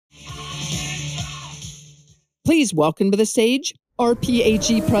Please welcome to the stage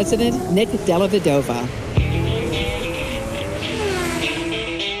RPAG President Della Vedova.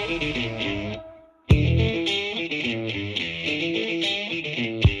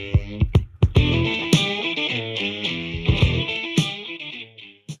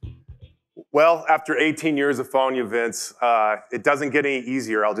 Well, after 18 years of following you, Vince, it doesn't get any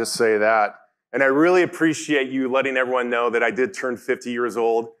easier, I'll just say that. And I really appreciate you letting everyone know that I did turn 50 years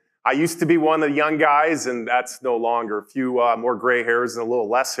old. I used to be one of the young guys, and that's no longer. A few more gray hairs and a little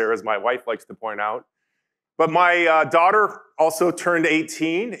less hair, as my wife likes to point out. But my daughter also turned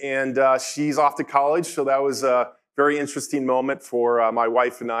 18, and she's off to college, so that was a very interesting moment for my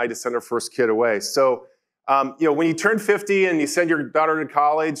wife and I to send our first kid away. So, when you turn 50 and you send your daughter to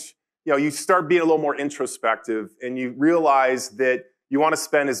college, you start being a little more introspective, and you realize that you want to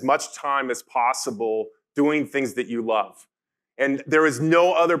spend as much time as possible doing things that you love. And there is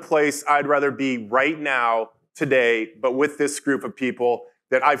no other place I'd rather be right now, today, but with this group of people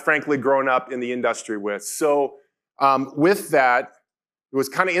that I've frankly grown up in the industry with. So with that, it was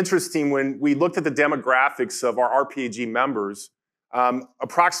kind of interesting when we looked at the demographics of our RPAG members.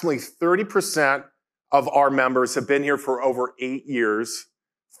 Approximately 30% of our members have been here for over 8 years.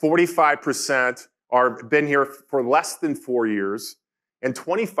 45% are been here for less than 4 years, and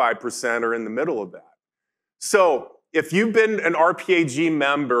 25% are in the middle of that. So if you've been an RPAG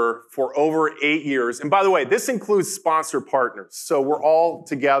member for over 8 years, and by the way, this includes sponsor partners, so we're all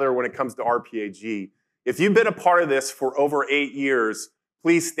together when it comes to RPAG. If you've been a part of this for over 8 years,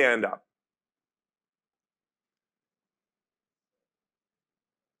 please stand up.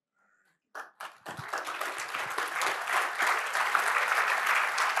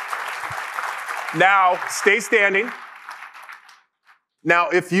 Now, stay standing. Now,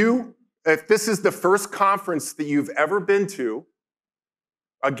 if this is the first conference that you've ever been to,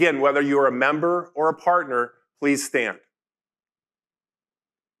 again, whether you're a member or a partner, please stand.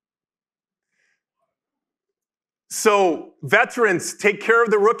 So, veterans, take care of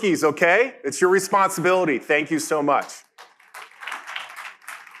the rookies, okay? It's your responsibility. Thank you so much.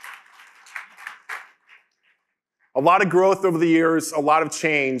 A lot of growth over the years, a lot of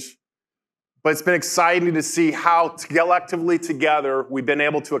change. But it's been exciting to see how collectively together we've been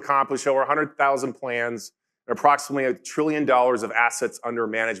able to accomplish over 100,000 plans and approximately $1 trillion of assets under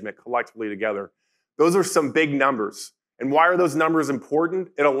management collectively together. Those are some big numbers. And why are those numbers important?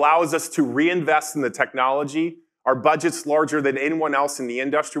 It allows us to reinvest in the technology. Our budget's larger than anyone else in the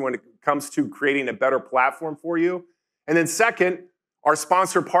industry when it comes to creating a better platform for you. And then second, our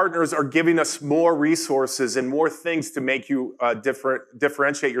sponsor partners are giving us more resources and more things to make you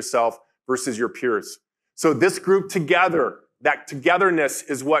differentiate yourself versus your peers. So this group together, that togetherness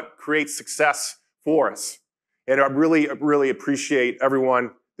is what creates success for us. And I really, really appreciate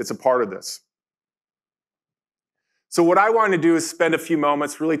everyone that's a part of this. So what I want to do is spend a few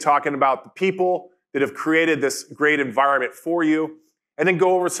moments really talking about the people that have created this great environment for you, and then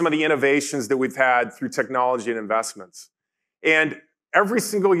go over some of the innovations that we've had through technology and investments. And every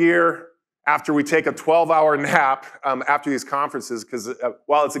single year, after we take a 12-hour nap after these conferences, because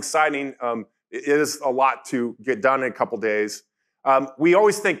while it's exciting, it is a lot to get done in a couple days, we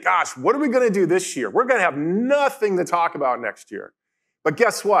always think, gosh, what are we going to do this year? We're going to have nothing to talk about next year. But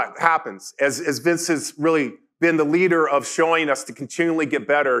guess what happens? As Vince has really been the leader of showing us to continually get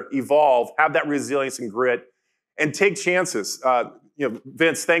better, evolve, have that resilience and grit, and take chances.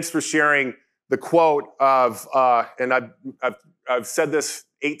 Vince, thanks for sharing the quote of, and I've said this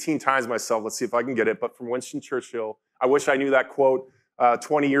 18 times myself, let's see if I can get it, but from Winston Churchill. I wish I knew that quote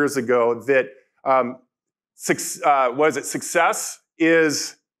 20 years ago, that, success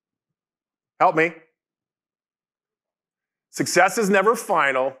is, help me. Success is never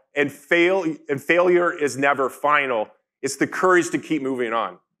final, and failure is never final. It's the courage to keep moving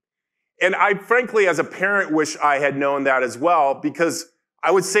on. And I, frankly, as a parent, wish I had known that as well, because I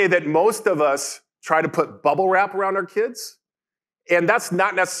would say that most of us try to put bubble wrap around our kids, and that's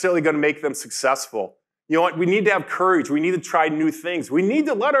not necessarily going to make them successful. You know what? We need to have courage. We need to try new things. We need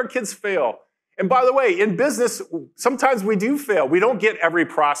to let our kids fail. And by the way, in business, sometimes we do fail. We don't get every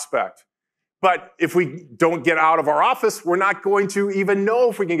prospect. But if we don't get out of our office, we're not going to even know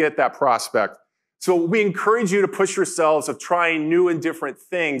if we can get that prospect. So we encourage you to push yourselves of trying new and different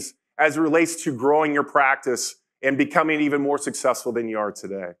things as it relates to growing your practice and becoming even more successful than you are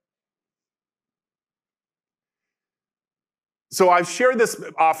today. So I've shared this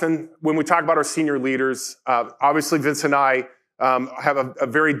often when we talk about our senior leaders. Obviously, Vince and I have a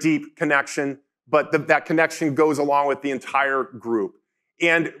very deep connection, but that connection goes along with the entire group.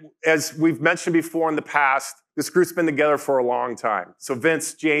 And as we've mentioned before in the past, this group's been together for a long time. So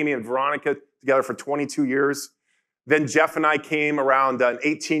Vince, Jamie, and Veronica together for 22 years. Then Jeff and I came around an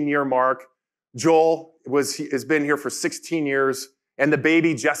 18-year mark. Joel has been here for 16 years. And the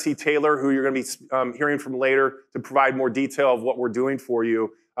baby, Jesse Taylor, who you're going to be hearing from later to provide more detail of what we're doing for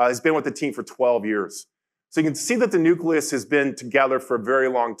you, has been with the team for 12 years. So you can see that the nucleus has been together for a very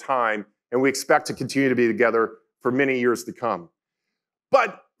long time, and we expect to continue to be together for many years to come.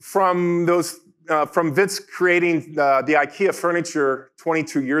 But from Vince creating the IKEA furniture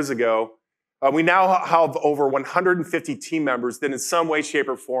 22 years ago, we now have over 150 team members that in some way, shape,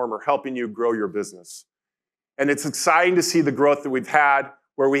 or form are helping you grow your business. And it's exciting to see the growth that we've had,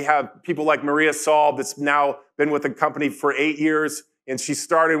 where we have people like Maria Saul that's now been with the company for 8 years, and she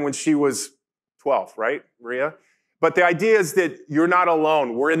started when she was 12, right, Maria? But the idea is that you're not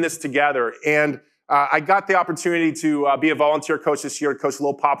alone. We're in this together. And I got the opportunity to be a volunteer coach this year, coach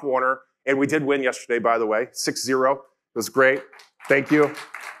Lil Pop Warner, and we did win yesterday, by the way, 6-0. It was great. Thank you.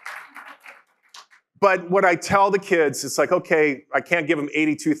 But what I tell the kids, it's like, okay, I can't give them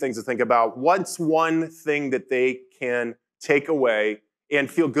 82 things to think about. What's one thing that they can take away and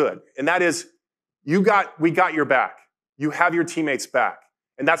feel good? And that is, we got your back. You have your teammates' back.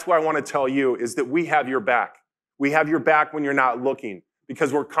 And that's what I want to tell you, is that we have your back. We have your back when you're not looking,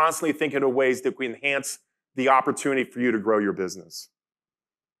 because we're constantly thinking of ways that we enhance the opportunity for you to grow your business.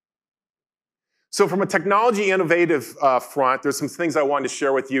 So from a technology innovative front, there's some things I wanted to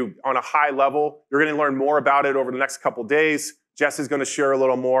share with you on a high level. You're going to learn more about it over the next couple days. Jess is going to share a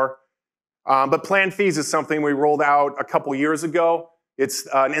little more. But Plan Fees is something we rolled out a couple years ago. It's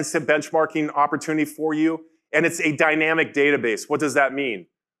an instant benchmarking opportunity for you, and it's a dynamic database. What does that mean?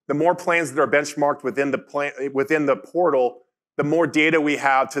 The more plans that are benchmarked within the portal, the more data we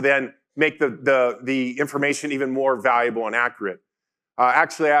have to then make the information even more valuable and accurate.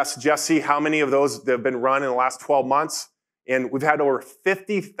 Actually, I asked Jesse how many of those that have been run in the last 12 months, and we've had over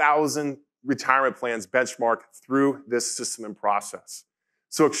 50,000 retirement plans benchmarked through this system and process.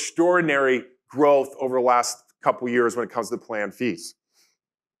 So extraordinary growth over the last couple years when it comes to Plan Fees.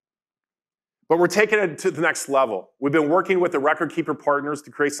 But we're taking it to the next level. We've been working with the record keeper partners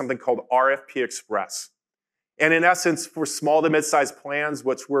to create something called RFP Express. And in essence, for small to mid-sized plans,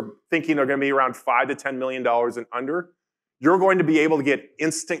 which we're thinking are going to be around $5 to $10 million and under, you're going to be able to get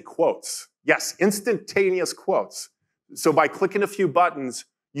instant quotes. Yes, instantaneous quotes. So by clicking a few buttons,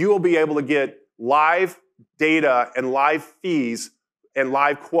 you will be able to get live data and live fees and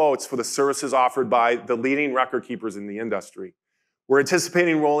live quotes for the services offered by the leading record keepers in the industry. We're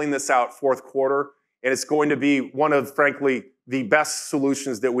anticipating rolling this out fourth quarter, and it's going to be one of, frankly, the best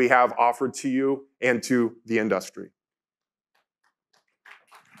solutions that we have offered to you and to the industry.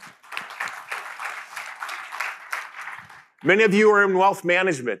 Many of you are in wealth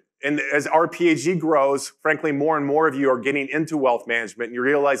management, and as RPAG grows, frankly, more and more of you are getting into wealth management, and you're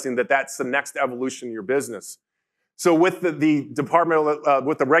realizing that that's the next evolution in your business. So with the department,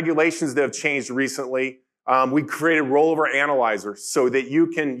 with the regulations that have changed recently, we created rollover analyzers so that you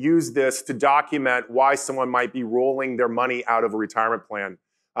can use this to document why someone might be rolling their money out of a retirement plan.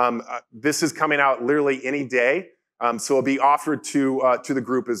 This is coming out literally any day, so it'll be offered to the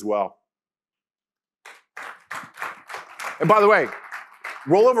group as well. And by the way,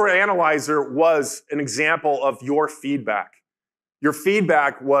 Rollover Analyzer was an example of your feedback. Your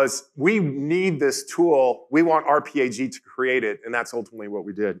feedback was, we need this tool, we want RPAG to create it, and that's ultimately what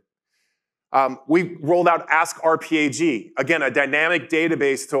we did. We rolled out Ask RPAG, again, a dynamic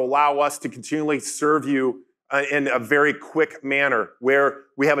database to allow us to continually serve you in a very quick manner, where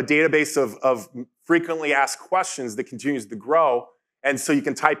we have a database of frequently asked questions that continues to grow, and so you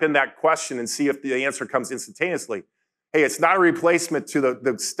can type in that question and see if the answer comes instantaneously. Hey, it's not a replacement to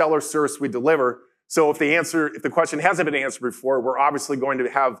the stellar service we deliver. So if the question hasn't been answered before, we're obviously going to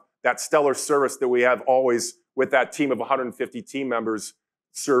have that stellar service that we have always with that team of 150 team members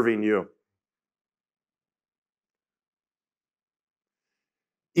serving you.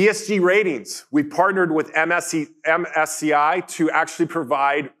 ESG ratings. We partnered with MSCI to actually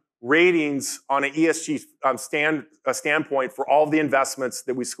provide ratings on an ESG standpoint for all the investments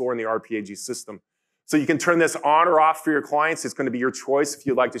that we score in the RPAG system. So you can turn this on or off for your clients. It's going to be your choice if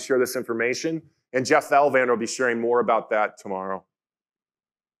you'd like to share this information. And Jeff Elvander will be sharing more about that tomorrow.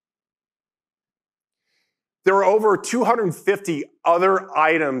 There are over 250 other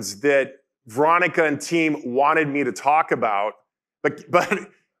items that Veronica and team wanted me to talk about, but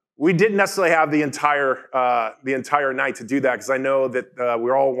we didn't necessarily have the entire night to do that, because I know that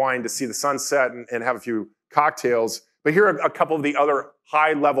we're all wanting to see the sunset and have a few cocktails. But here are a couple of the other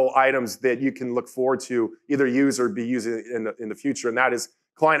high-level items that you can look forward to either use or be using in the future, and that is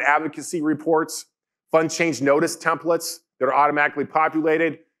client advocacy reports, fund change notice templates that are automatically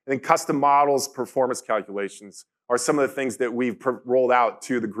populated, and then custom models performance calculations are some of the things that we've rolled out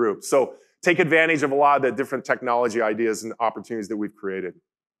to the group. So take advantage of a lot of the different technology ideas and opportunities that we've created.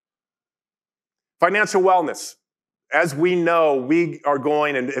 Financial wellness. As we know, we are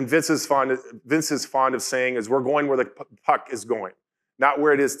going, and Vince is fond of saying, is we're going where the puck is going, not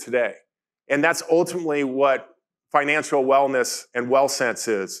where it is today. And that's ultimately what financial wellness and WellSense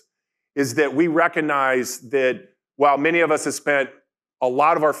is that we recognize that while many of us have spent a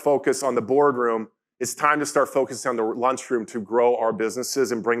lot of our focus on the boardroom, it's time to start focusing on the lunchroom to grow our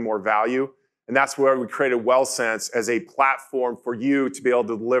businesses and bring more value. And that's where we created WellSense as a platform for you to be able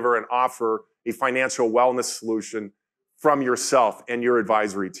to deliver and offer a financial wellness solution from yourself and your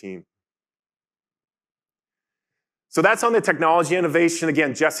advisory team. So that's on the technology innovation.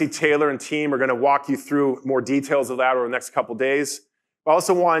 Again, Jesse Taylor and team are going to walk you through more details of that over the next couple days. I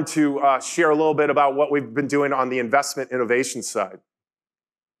also wanted to share a little bit about what we've been doing on the investment innovation side.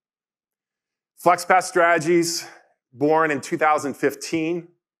 FlexPath Strategies, born in 2015,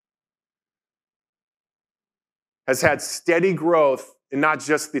 has had steady growth in not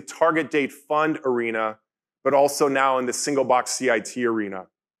just the target date fund arena, but also now in the single box CIT arena.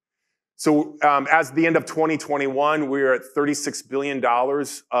 So as the end of 2021, we're at $36 billion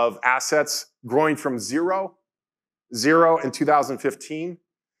of assets, growing from zero in 2015.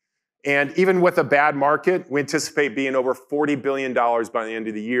 And even with a bad market, we anticipate being over $40 billion by the end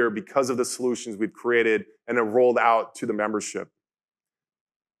of the year because of the solutions we've created and have rolled out to the membership.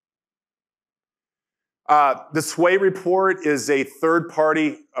 The Sway report is a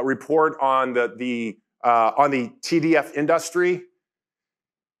third-party report on the TDF industry.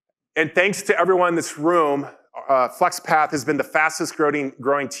 And thanks to everyone in this room, FlexPath has been the fastest growing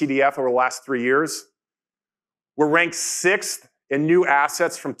TDF over the last 3 years. We're ranked 6th in new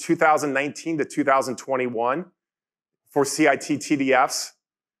assets from 2019 to 2021 for CIT TDFs.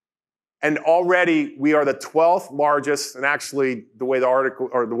 And already we are the 12th largest, and actually the way the article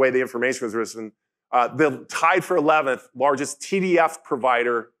or the way the information was written, the tied for 11th largest TDF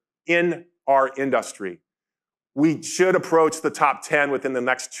provider in our industry. We should approach the top 10 within the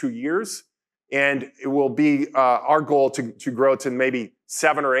next 2 years, and it will be our goal to grow to maybe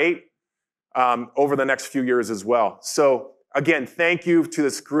 7 or 8 over the next few years as well. So again, thank you to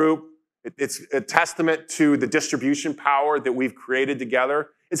this group. It's a testament to the distribution power that we've created together.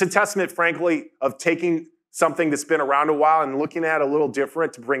 It's a testament, frankly, of taking something that's been around a while and looking at it a little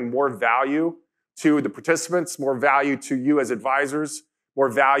different to bring more value to the participants, more value to you as advisors, more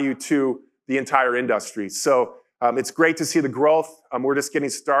value to the entire industry. So it's great to see the growth. We're just getting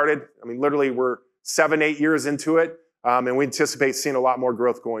started. I mean, literally, we're 7, 8 years into it, and we anticipate seeing a lot more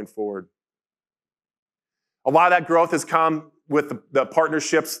growth going forward. A lot of that growth has come with the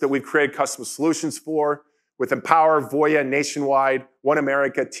partnerships that we've created custom solutions for, with Empower, Voya, Nationwide, One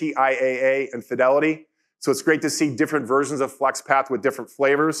America, TIAA, and Fidelity. So it's great to see different versions of FlexPath with different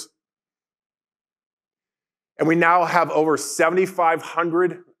flavors. And we now have over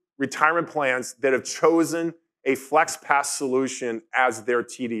 7,500 retirement plans that have chosen a FlexPath solution as their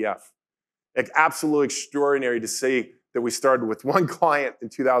TDF. It's absolutely extraordinary to see that we started with one client in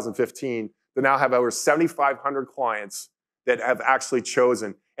 2015 to now have over 7,500 clients that have actually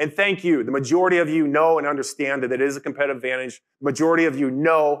chosen. And thank you. The majority of you know and understand that it is a competitive advantage. The majority of you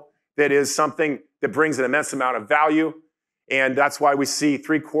know that it is something that brings an immense amount of value. And that's why we see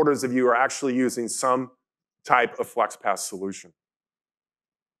 3/4 of you are actually using some type of FlexPath solution.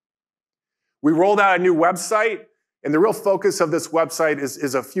 We rolled out a new website, and the real focus of this website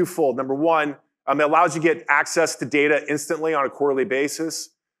is a few-fold. Number one, it allows you to get access to data instantly on a quarterly basis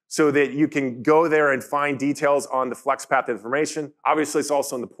so that you can go there and find details on the FlexPath information. Obviously, it's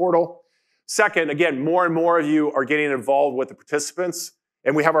also in the portal. Second, again, more and more of you are getting involved with the participants,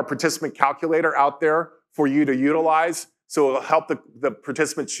 and we have our participant calculator out there for you to utilize. So it'll help the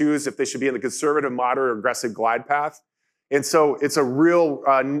participant choose if they should be in the conservative, moderate, or aggressive glide path. And so it's a real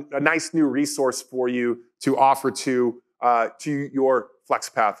a nice new resource for you to offer to your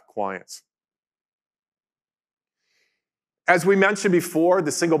FlexPath clients. As we mentioned before,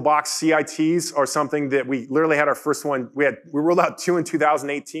 the single box CITs are something that we literally had our first one. We rolled out 2 in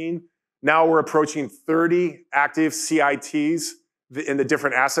 2018. Now we're approaching 30 active CITs in the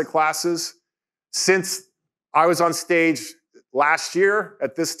different asset classes. Since I was on stage last year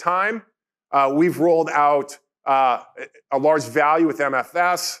at this time, we've rolled out a large value with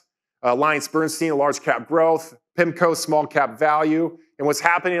MFS, Alliance Bernstein, a large cap growth, PIMCO, small cap value. And what's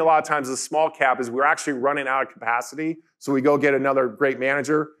happening a lot of times with small cap is we're actually running out of capacity. So we go get another great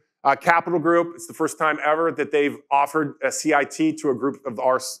manager. Capital Group, it's the first time ever that they've offered a CIT to a group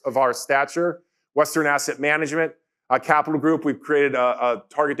of our stature. Western Asset Management, Capital Group, we've created a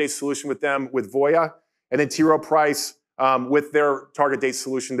target date solution with them with Voya. And then T. Rowe Price with their target date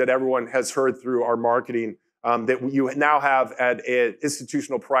solution that everyone has heard through our marketing that you now have at an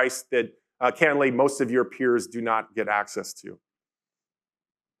institutional price that candidly most of your peers do not get access to.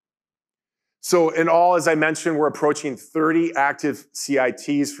 So in all, as I mentioned, we're approaching 30 active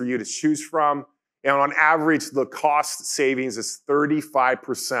CITs for you to choose from. And on average, the cost savings is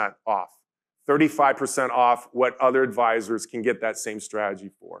 35% off. 35% off what other advisors can get that same strategy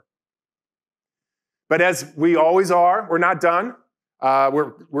for. But as we always are, we're not done.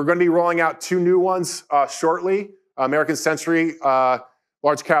 We're going to be rolling out 2 new ones shortly. American Century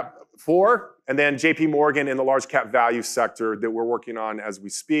Large Cap 4, and then JP Morgan in the large cap value sector that we're working on as we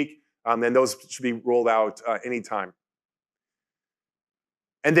speak. And those should be rolled out anytime.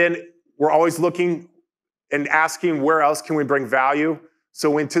 And then we're always looking and asking where else can we bring value. So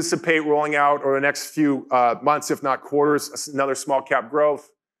we anticipate rolling out over the next few months, if not quarters, another small cap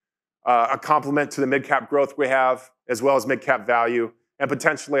growth, a complement to the mid cap growth we have, as well as mid cap value, and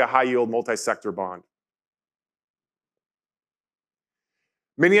potentially a high yield multi-sector bond.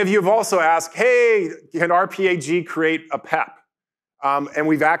 Many of you have also asked, hey, can RPAG create a PEP? And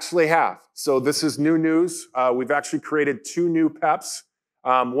we've actually have. So this is new news. We've actually created 2 new PEPs,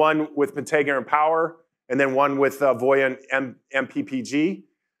 one with Pentega and Power, and then one with Voya and MPPG.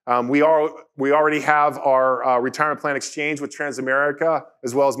 We already have our retirement plan exchange with Transamerica,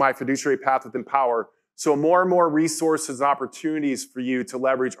 as well as My Fiduciary Path with Empower. So more and more resources and opportunities for you to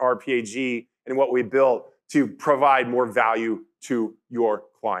leverage RPAG and what we built to provide more value to your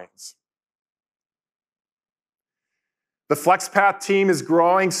clients. The FlexPath team is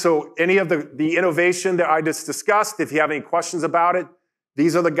growing, so any of the innovation that I just discussed, if you have any questions about it,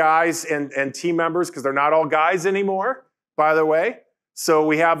 these are the guys and team members, because they're not all guys anymore, by the way. So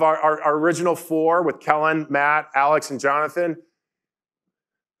we have our original 4 with Kellen, Matt, Alex, and Jonathan.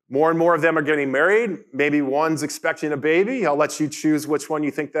 More and more of them are getting married. Maybe one's expecting a baby. I'll let you choose which one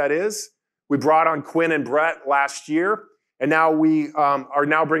you think that is. We brought on Quinn and Brett last year, and now we are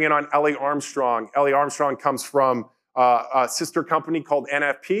now bringing on Ellie Armstrong. Ellie Armstrong comes from a sister company called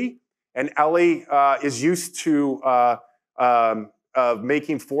NFP, and Ellie is used to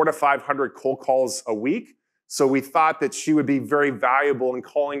making 400 to 500 cold calls a week. So we thought that she would be very valuable in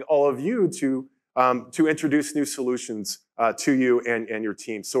calling all of you to introduce new solutions to you and your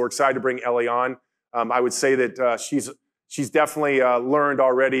team. So we're excited to bring Ellie on. I would say that she's definitely learned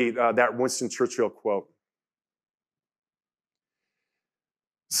already that Winston Churchill quote.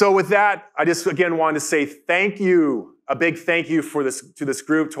 So with that, I just again wanted to say thank you, a big thank you to this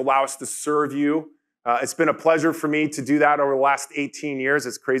group to allow us to serve you. It's been a pleasure for me to do that over the last 18 years.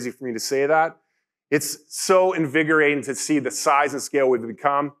 It's crazy for me to say that. It's so invigorating to see the size and scale we've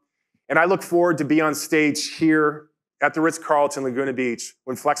become. And I look forward to be on stage here at the Ritz-Carlton Laguna Beach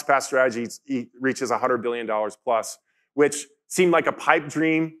when FlexPath Strategies reaches $100 billion plus, which seemed like a pipe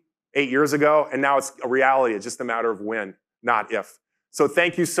dream 8 years ago, and now it's a reality. It's just a matter of when, not if. So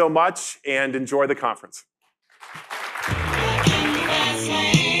thank you so much, and enjoy the conference.